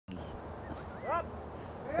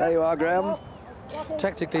There you are, Graham.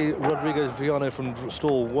 Tactically, Rodrigo De Triano from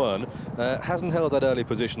stall 1 hasn't held that early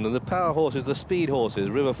position, and the power horses, the speed horses,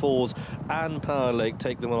 River Falls and Power Lake,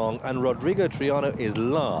 take them along, and Rodrigo De Triano is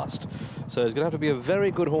last. So it's going to have to be a very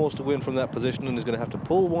good horse to win from that position, and he's going to have to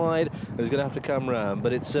pull wide, and he's going to have to come round.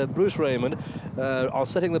 But it's Bruce Raymond are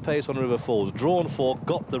setting the pace on River Falls. Drawn 4,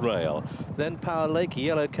 got the rail. Then Power Lake,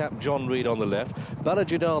 yellow cap, John Reed on the left.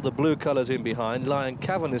 Balajidar, the blue colours in behind. Lion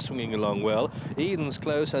Cavern is swinging along well. Eden's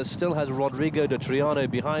Close still has Rodrigo De Triano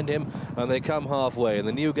behind him, and they come halfway in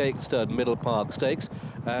the Newgate Stud Middle Park Stakes.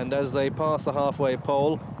 And as they pass the halfway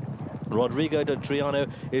pole, Rodrigo De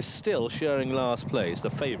Triano is still sharing last place, the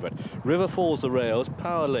favourite. River Falls the rails,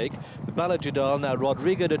 Power Lake, the Balajidar. Now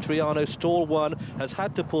Rodrigo De Triano, stall 1, has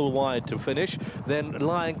had to pull wide to finish. Then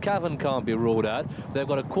Lion Cavern can't be ruled out. They've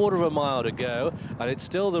got a quarter of a mile to go, and it's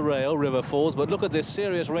still the rail, River Falls. But look at this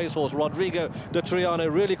serious racehorse, Rodrigo De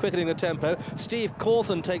Triano, really quickening the tempo. Steve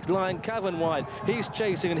Cawthon takes Lion Cavern wide. He's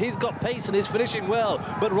chasing, and he's got pace, and he's finishing well.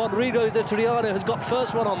 But Rodrigo De Triano has got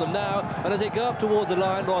first run on them now, and as they go up toward the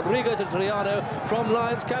line, Rodrigo De Triano from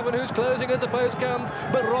Lions Cavern, who's closing as the post comes,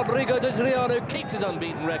 but Rodrigo De Triano keeps his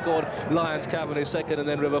unbeaten record. Lions Cavern is second, and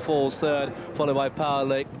then River Falls third, followed by Power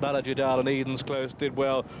Lake. Balajidar and Eden's Close did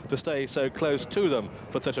well to stay so close to them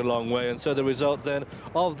for such a long way. And so the result then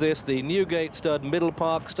of this, the Newgate Stud Middle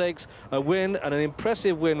Park Stakes, a win, and an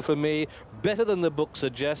impressive win for me, better than the book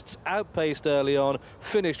suggests, outpaced early on,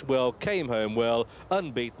 finished well, came home well,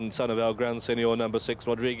 unbeaten, son of El Gran Senor, number 6,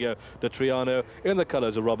 Rodrigo De Triano, in the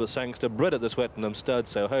colours of Robert Sangster, bred at the Swettenham Stud,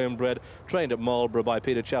 so homebred, trained at Marlborough by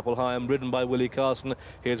Peter Chapel-Hyam, ridden by Willie Carson,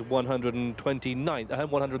 his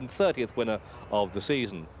 130th winner of the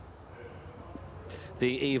season. The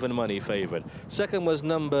even money favourite. Second was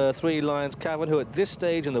number 3, Lions Cavern, who at this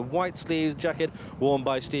stage in the white sleeves jacket worn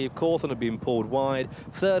by Steve Cawthon had been pulled wide.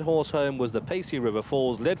 Third horse home was the pacey River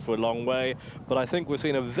Falls, led for a long way, but I think we've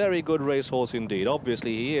seen a very good racehorse indeed.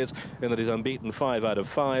 Obviously he is, in that he's unbeaten 5 out of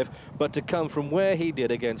 5, but to come from where he did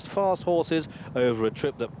against fast horses over a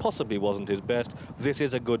trip that possibly wasn't his best, this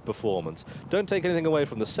is a good performance. Don't take anything away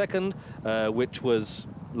from the second, which was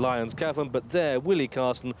Lions Cavern, but there Willie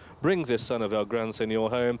Carson brings his son of El Gran Senor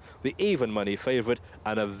home, the even money favourite,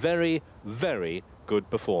 and a very, very good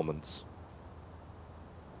performance.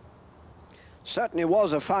 Certainly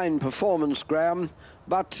was a fine performance, Graham,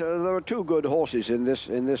 but there were 2 good horses in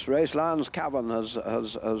this race. Lions Cavern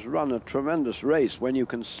has run a tremendous race when you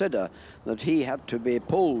consider that he had to be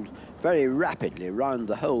pulled very rapidly round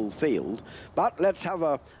the whole field. But let's have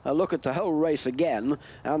a look at the whole race again,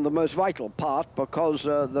 and the most vital part, because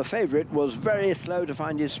the favourite was very slow to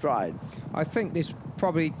find his stride. I think this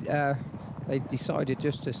probably they decided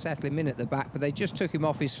just to settle him in at the back, but they just took him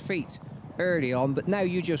off his feet early on. But now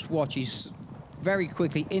you just watch, he's very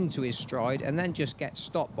quickly into his stride, and then just gets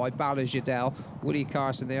stopped by Balajidar, Willie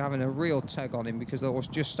Carson. They're having a real tug on him because the horse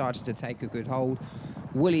just started to take a good hold.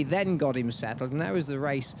 Willie then got him settled, and now as the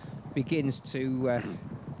race begins to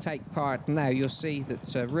take part now, you'll see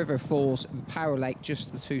that River Falls and Power Lake,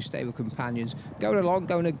 just the 2 stable companions, going along,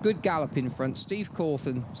 going a good gallop in front. Steve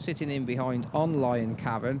Cawthon sitting in behind on Lion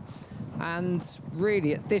Cavern. And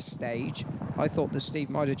really at this stage, I thought that Steve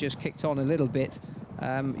might have just kicked on a little bit.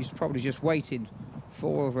 He's probably just waiting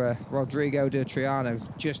for Rodrigo De Triano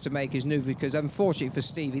just to make his move, because unfortunately for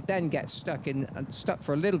Steve, he then gets stuck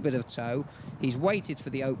for a little bit of toe. He's waited for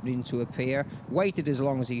the opening to appear, waited as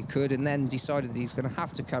long as he could, and then decided that he's going to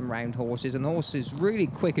have to come round horses, and the horses really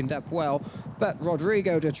quickened up well. But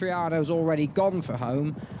Rodrigo De Triano's already gone for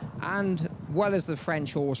home, and well as the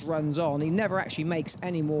French horse runs on, he never actually makes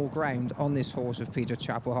any more ground on this horse of Peter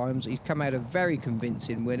Chapel-Hyam's. He's come out a very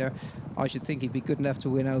convincing winner. I should think he'd be good enough to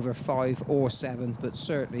win over 5 or 7, but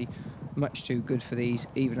certainly much too good for these,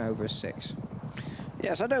 even over a 6.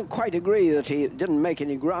 Yes, I don't quite agree that he didn't make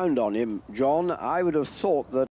any ground on him, John. I would have thought that